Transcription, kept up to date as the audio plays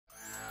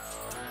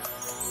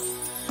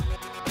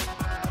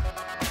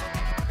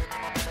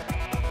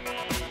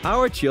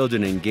Our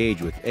children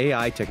engage with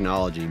AI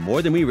technology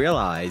more than we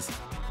realize.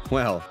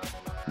 Well,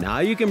 now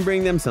you can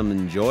bring them some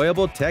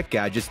enjoyable tech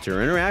gadgets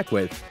to interact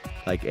with,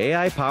 like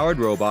AI-powered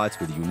robots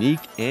with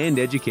unique and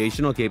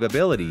educational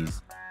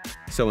capabilities.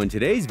 So in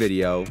today's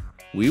video,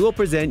 we will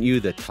present you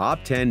the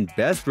top 10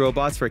 best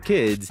robots for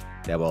kids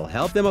that will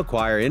help them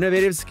acquire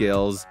innovative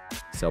skills.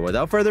 So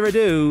without further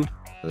ado,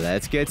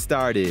 let's get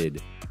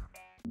started.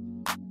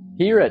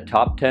 Here at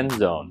Top 10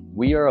 Zone,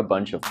 we are a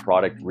bunch of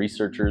product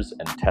researchers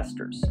and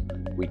testers.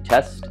 We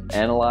test,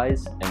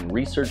 analyze, and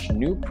research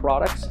new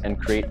products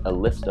and create a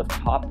list of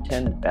top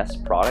 10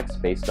 best products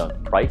based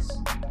on price,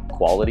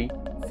 quality,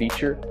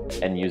 feature,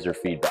 and user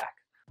feedback.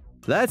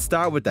 Let's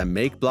start with the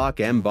Makeblock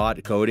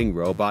mBot coding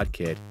robot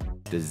kit,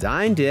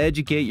 designed to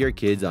educate your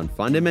kids on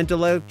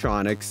fundamental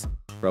electronics,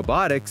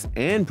 robotics,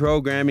 and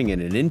programming in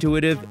an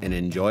intuitive and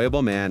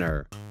enjoyable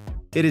manner.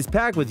 It is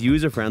packed with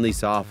user-friendly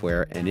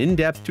software and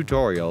in-depth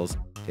tutorials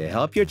to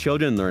help your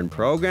children learn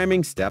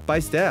programming step by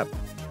step.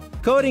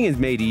 Coding is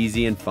made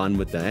easy and fun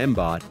with the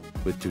mBot,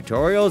 with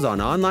tutorials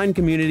on online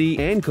community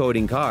and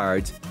coding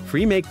cards,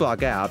 free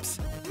Makeblock apps,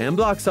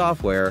 mBlock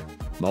software,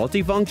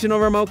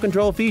 multifunctional remote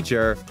control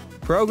feature,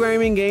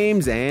 programming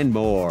games, and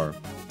more.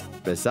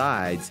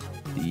 Besides,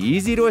 the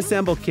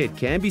easy-to-assemble kit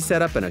can be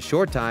set up in a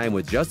short time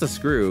with just a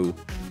screw,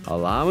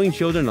 allowing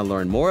children to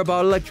learn more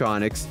about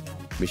electronics,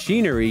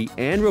 machinery,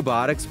 and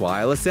robotics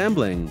while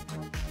assembling.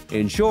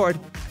 In short,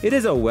 it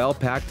is a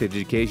well-packed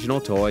educational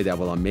toy that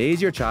will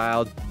amaze your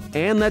child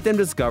and let them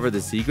discover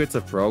the secrets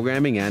of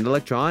programming and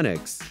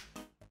electronics.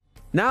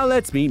 Now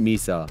let's meet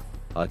Misa,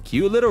 a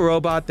cute little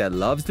robot that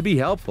loves to be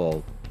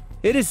helpful.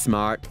 It is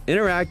smart,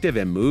 interactive,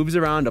 and moves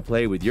around to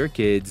play with your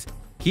kids,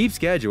 keep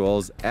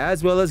schedules,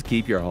 as well as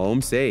keep your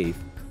home safe.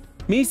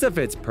 Misa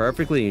fits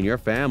perfectly in your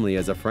family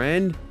as a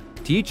friend,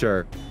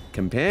 teacher,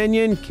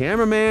 companion,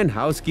 cameraman,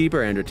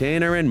 housekeeper,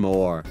 entertainer, and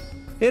more.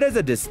 It has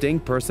a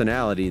distinct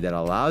personality that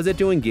allows it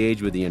to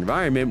engage with the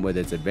environment with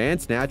its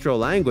advanced natural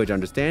language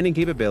understanding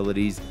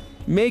capabilities,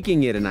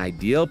 making it an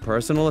ideal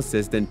personal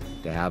assistant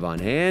to have on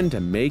hand to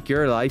make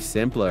your life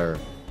simpler.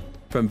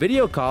 From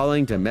video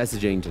calling to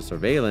messaging to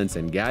surveillance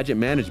and gadget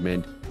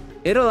management,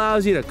 it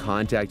allows you to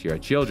contact your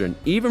children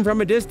even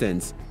from a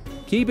distance,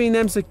 keeping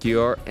them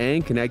secure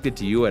and connected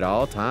to you at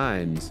all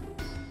times.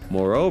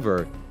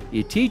 Moreover,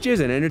 it teaches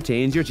and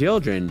entertains your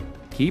children,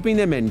 keeping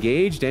them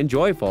engaged and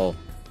joyful,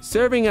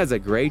 serving as a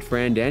great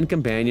friend and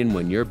companion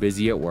when you're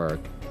busy at work.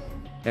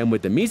 And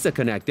with the Misa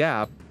Connect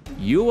app,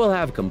 you will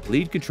have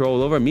complete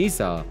control over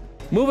Misa.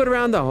 Move it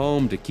around the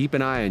home to keep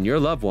an eye on your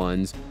loved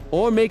ones,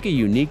 or make a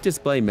unique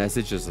display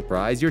message to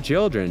surprise your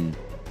children.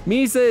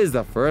 Misa is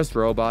the first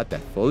robot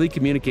that fully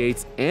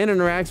communicates and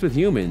interacts with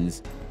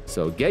humans,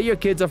 so get your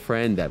kids a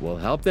friend that will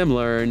help them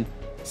learn,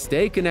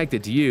 stay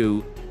connected to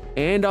you,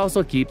 and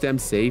also keep them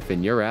safe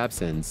in your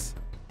absence.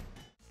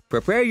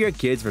 Prepare your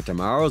kids for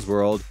tomorrow's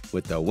world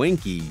with the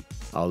Winky,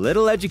 a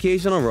little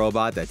educational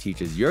robot that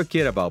teaches your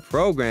kid about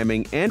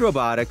programming and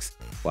robotics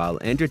while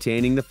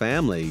entertaining the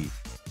family.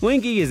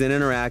 Winky is an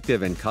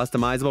interactive and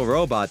customizable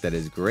robot that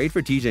is great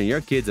for teaching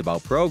your kids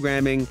about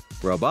programming,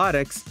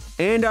 robotics,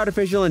 and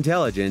artificial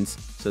intelligence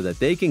so that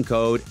they can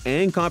code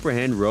and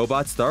comprehend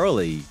robots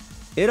thoroughly.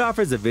 It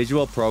offers a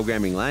visual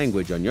programming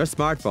language on your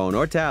smartphone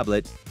or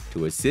tablet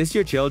to assist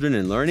your children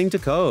in learning to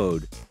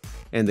code.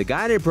 And the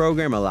guided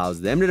program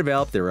allows them to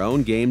develop their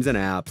own games and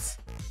apps.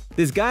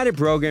 This guided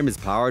program is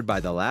powered by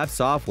the lab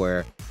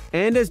software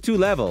and has 2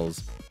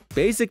 levels: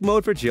 basic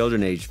mode for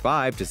children aged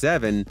 5 to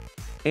 7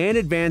 and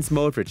advanced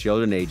mode for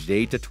children aged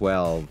 8 to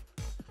 12.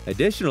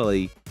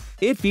 Additionally,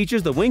 it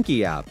features the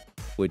Winky app,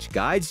 which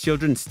guides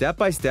children step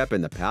by step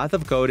in the path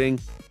of coding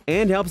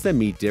and helps them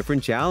meet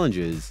different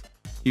challenges.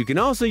 You can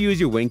also use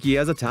your Winky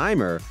as a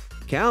timer,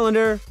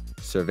 calendar,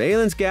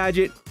 surveillance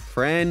gadget,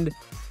 friend,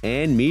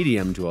 and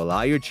medium to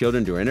allow your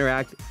children to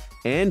interact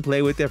and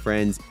play with their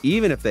friends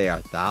even if they are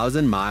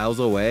 1,000 miles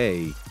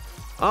away.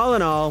 All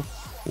in all,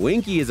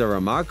 Winky is a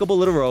remarkable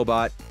little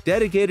robot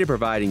dedicated to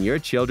providing your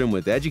children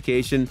with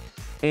education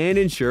and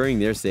ensuring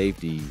their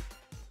safety.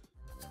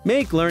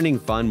 Make learning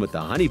fun with the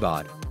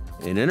Honeybot,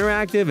 an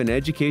interactive and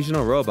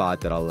educational robot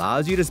that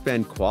allows you to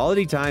spend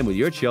quality time with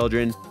your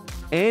children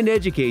and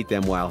educate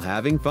them while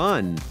having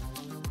fun.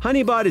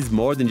 Honeybot is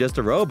more than just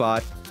a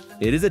robot.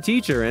 It is a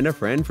teacher and a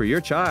friend for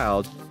your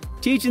child,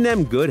 teaching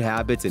them good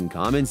habits and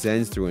common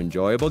sense through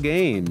enjoyable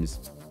games.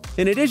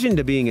 In addition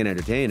to being an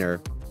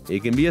entertainer,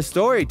 it can be a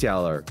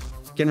storyteller,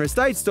 can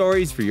recite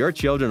stories for your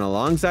children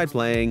alongside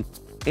playing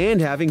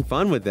and having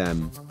fun with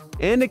them.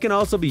 And it can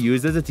also be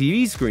used as a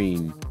TV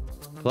screen.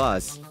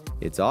 Plus,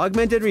 its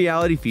augmented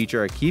reality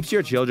feature keeps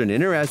your children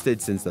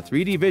interested since the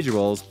 3D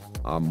visuals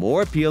are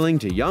more appealing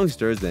to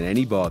youngsters than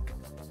any book.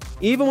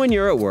 Even when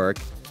you're at work,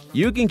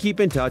 you can keep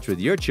in touch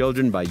with your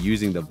children by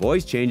using the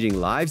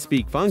voice-changing live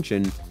speak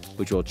function,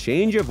 which will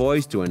change your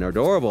voice to an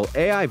adorable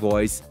AI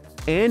voice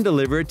and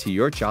deliver it to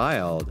your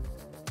child.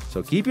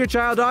 So keep your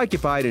child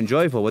occupied and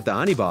joyful with the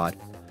Honeybot,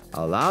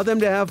 allow them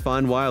to have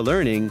fun while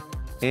learning,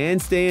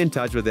 and stay in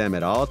touch with them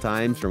at all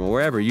times from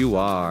wherever you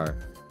are.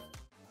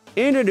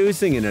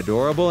 Introducing an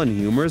adorable and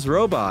humorous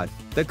robot,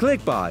 the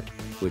Clicbot,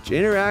 which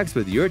interacts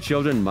with your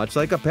children much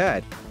like a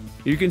pet.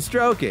 You can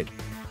stroke it,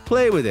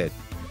 play with it,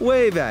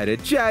 wave at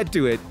it, chat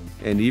to it,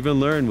 and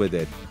even learn with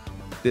it.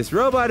 This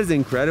robot is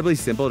incredibly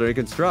simple to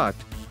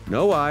construct.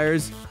 No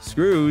wires,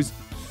 screws,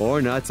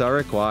 or nuts are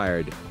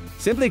required.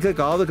 Simply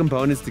click all the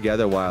components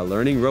together while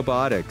learning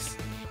robotics.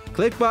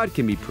 Clicbot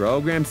can be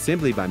programmed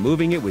simply by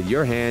moving it with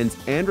your hands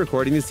and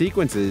recording the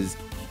sequences,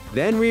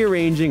 then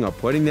rearranging or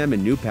putting them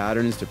in new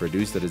patterns to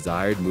produce the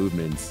desired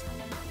movements.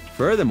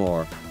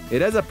 Furthermore,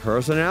 it has a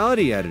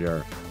personality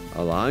editor,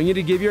 allowing you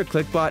to give your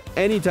Clicbot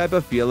any type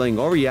of feeling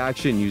or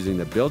reaction using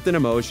the built-in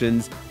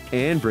emotions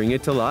and bring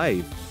it to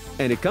life.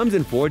 And it comes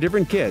in 4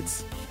 different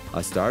kits: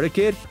 a starter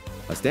kit,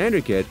 a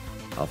standard kit,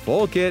 a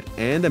full kit,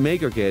 and a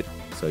maker kit,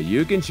 so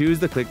you can choose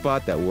the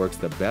Clicbot that works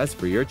the best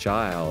for your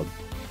child.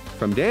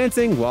 From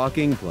dancing,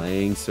 walking,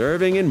 playing,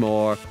 serving, and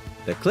more,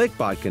 the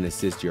Clicbot can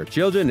assist your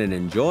children in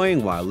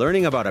enjoying while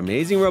learning about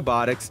amazing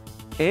robotics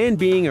and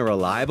being a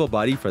reliable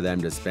buddy for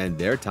them to spend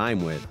their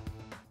time with.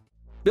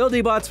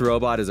 Buildy Bots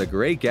Robot is a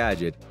great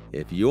gadget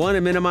if you want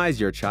to minimize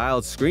your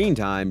child's screen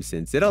time,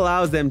 since it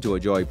allows them to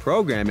enjoy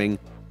programming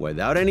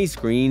without any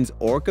screens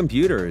or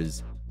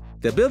computers.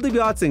 The Buildy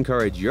Bots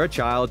encourage your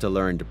child to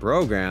learn to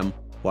program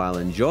while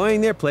enjoying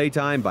their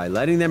playtime by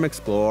letting them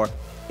explore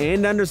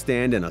and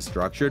understand in a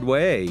structured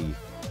way.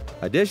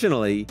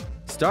 Additionally,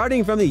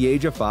 starting from the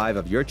age of 5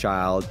 of your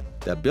child,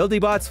 the Buildy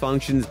Bots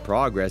functions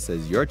progress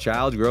as your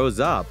child grows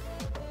up,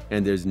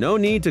 and there's no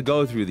need to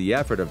go through the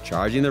effort of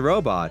charging the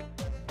robot.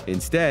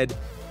 Instead,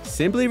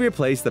 simply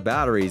replace the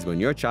batteries when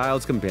your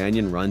child's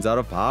companion runs out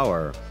of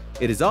power.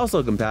 It is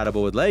also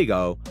compatible with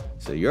Lego,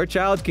 so your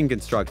child can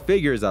construct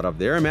figures out of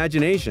their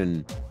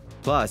imagination.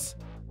 Plus,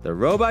 the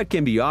robot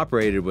can be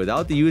operated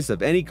without the use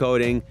of any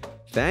coding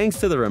thanks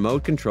to the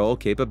remote control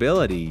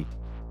capability.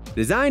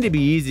 Designed to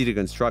be easy to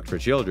construct for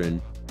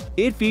children,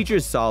 it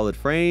features solid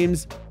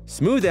frames,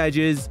 smooth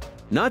edges,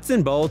 nuts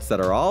and bolts that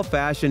are all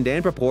fashioned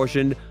and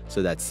proportioned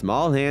so that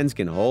small hands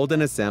can hold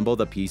and assemble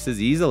the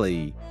pieces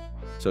easily.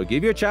 So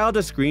give your child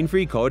a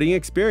screen-free coding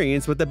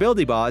experience with the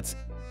Buildy Bots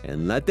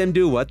and let them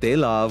do what they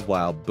love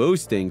while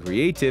boosting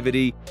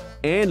creativity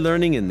and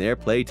learning in their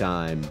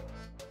playtime.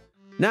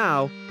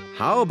 Now,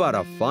 how about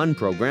a fun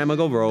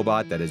programmable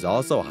robot that is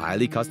also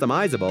highly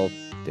customizable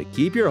to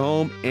keep your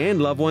home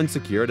and loved ones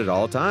secured at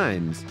all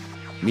times?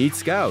 Meet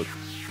Scout,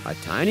 a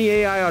tiny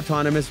AI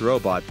autonomous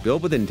robot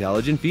built with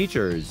intelligent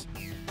features.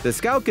 The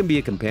Scout can be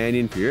a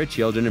companion for your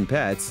children and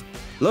pets,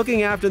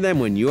 looking after them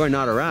when you are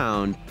not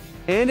around,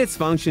 and its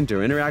function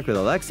to interact with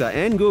Alexa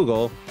and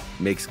Google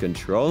makes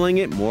controlling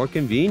it more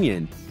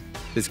convenient.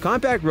 This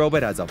compact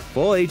robot has a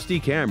full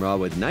HD camera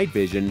with night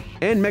vision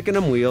and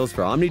mechanism wheels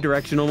for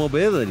omnidirectional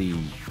mobility.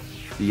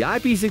 The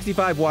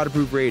IP65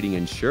 waterproof rating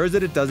ensures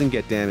that it doesn't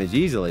get damaged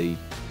easily.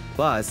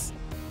 Plus,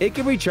 it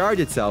can recharge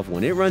itself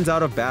when it runs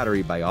out of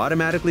battery by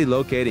automatically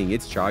locating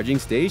its charging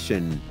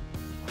station.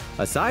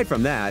 Aside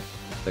from that,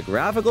 the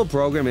graphical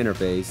program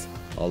interface,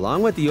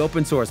 along with the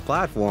open source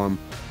platform,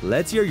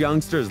 lets your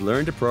youngsters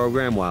learn to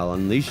program while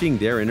unleashing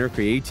their inner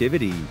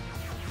creativity.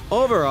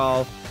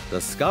 Overall, the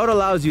Scout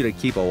allows you to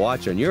keep a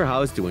watch on your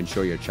house to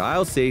ensure your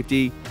child's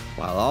safety,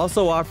 while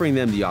also offering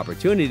them the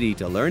opportunity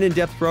to learn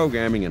in-depth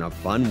programming in a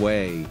fun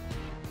way.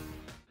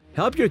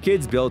 Help your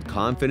kids build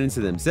confidence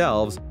in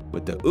themselves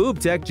with the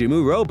UBTECH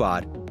JIMU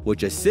robot,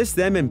 which assists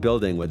them in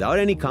building without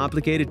any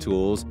complicated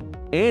tools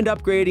and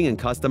upgrading and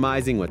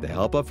customizing with the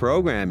help of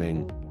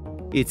programming.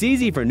 It's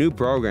easy for new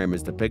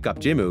programmers to pick up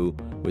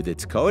JIMU with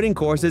its coding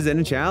courses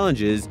and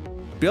challenges,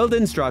 build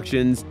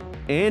instructions,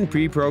 and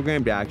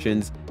pre-programmed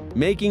actions,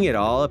 making it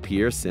all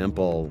appear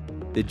simple.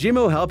 The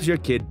JIMU helps your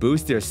kid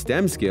boost their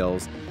STEM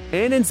skills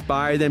and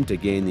inspire them to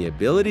gain the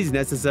abilities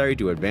necessary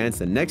to advance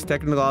the next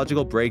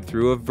technological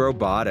breakthrough of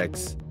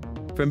robotics.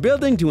 From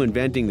building to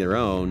inventing their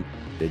own,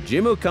 the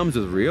JIMU comes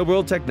with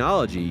real-world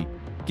technology,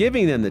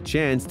 giving them the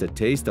chance to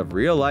taste of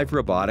real-life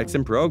robotics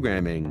and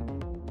programming.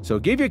 So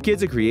give your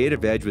kids a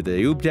creative edge with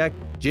the UBTECH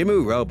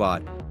JIMU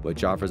robot,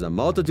 which offers a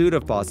multitude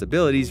of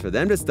possibilities for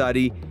them to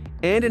study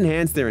and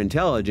enhance their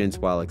intelligence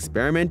while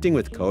experimenting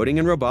with coding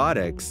and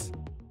robotics.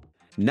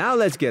 Now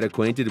let's get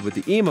acquainted with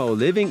the EMO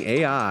Living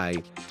AI,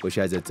 which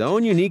has its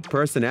own unique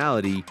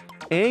personality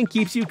and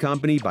keeps you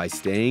company by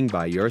staying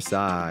by your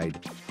side.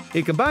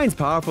 It combines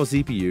powerful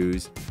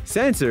CPUs,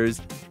 sensors,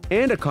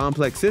 and a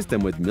complex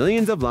system with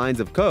millions of lines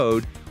of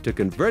code to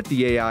convert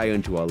the AI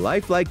into a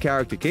lifelike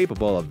character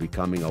capable of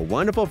becoming a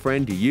wonderful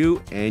friend to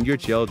you and your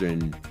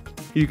children.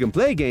 You can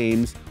play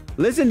games,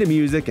 listen to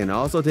music, and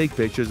also take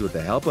pictures with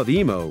the help of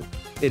EMO.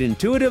 It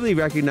intuitively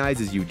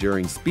recognizes you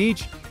during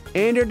speech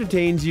and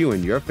entertains you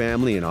and your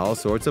family in all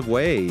sorts of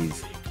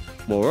ways.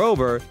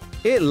 Moreover,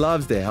 it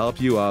loves to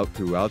help you out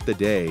throughout the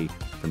day,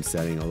 from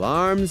setting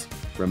alarms,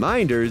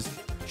 reminders,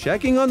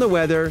 checking on the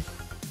weather,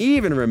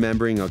 even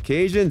remembering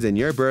occasions and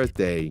your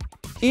birthday.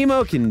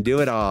 EMO can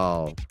do it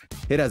all.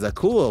 It has a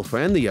cool,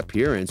 friendly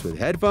appearance with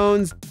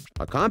headphones,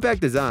 a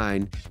compact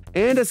design,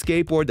 and a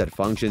skateboard that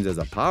functions as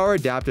a power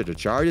adapter to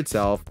charge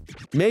itself,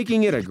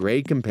 making it a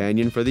great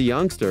companion for the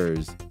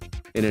youngsters.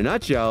 In a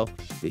nutshell,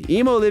 the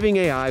EMO Living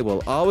AI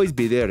will always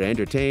be there to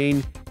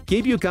entertain,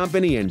 keep you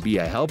company, and be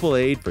a helpful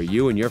aid for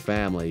you and your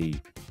family.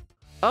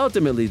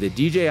 Ultimately, the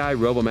DJI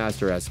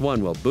RoboMaster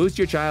S1 will boost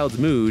your child's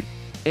mood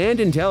and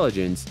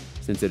intelligence,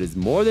 since it is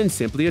more than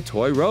simply a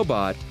toy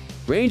robot,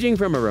 ranging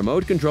from a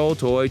remote control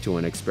toy to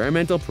an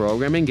experimental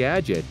programming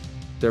gadget.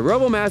 The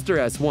RoboMaster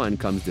S1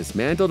 comes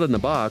dismantled in the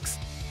box,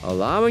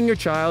 allowing your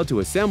child to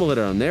assemble it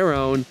on their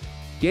own,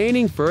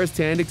 gaining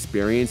first-hand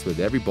experience with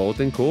every bolt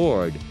and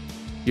cord.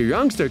 Your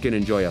youngster can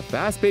enjoy a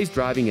fast-paced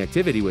driving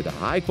activity with a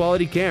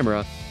high-quality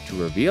camera to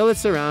reveal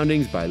its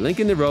surroundings by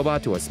linking the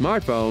robot to a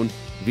smartphone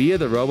via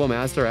the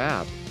RoboMaster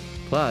app.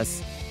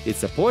 Plus, it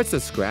supports the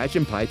Scratch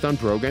and Python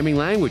programming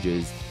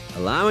languages,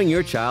 allowing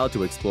your child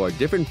to explore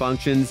different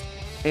functions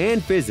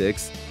and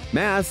physics,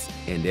 maths,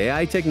 and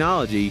AI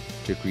technology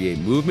to create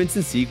movements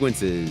and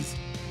sequences.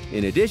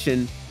 In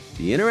addition,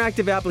 the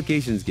interactive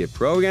applications give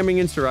programming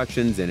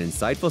instructions and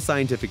insightful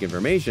scientific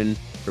information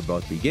for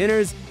both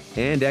beginners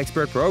and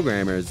expert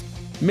programmers,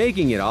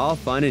 making it all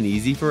fun and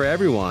easy for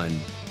everyone.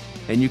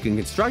 And you can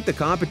construct a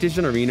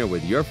competition arena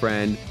with your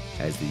friend,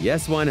 as the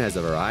S1 has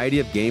a variety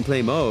of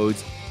gameplay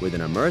modes with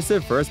an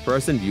immersive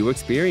first-person view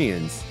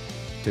experience.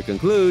 To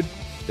conclude,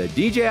 the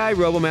DJI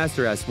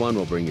RoboMaster S1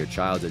 will bring your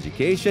child's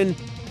education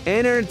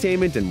and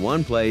entertainment in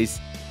one place,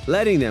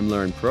 letting them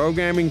learn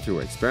programming through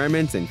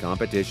experiments and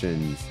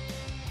competitions.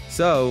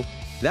 So,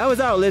 that was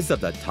our list of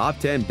the top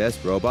 10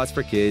 best robots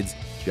for kids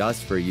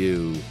just for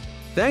you.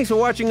 Thanks for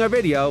watching our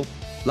video.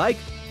 Like,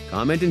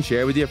 comment, and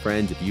share with your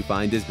friends if you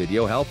find this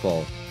video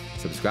helpful.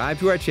 Subscribe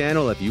to our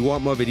channel if you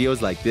want more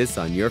videos like this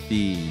on your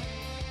feed.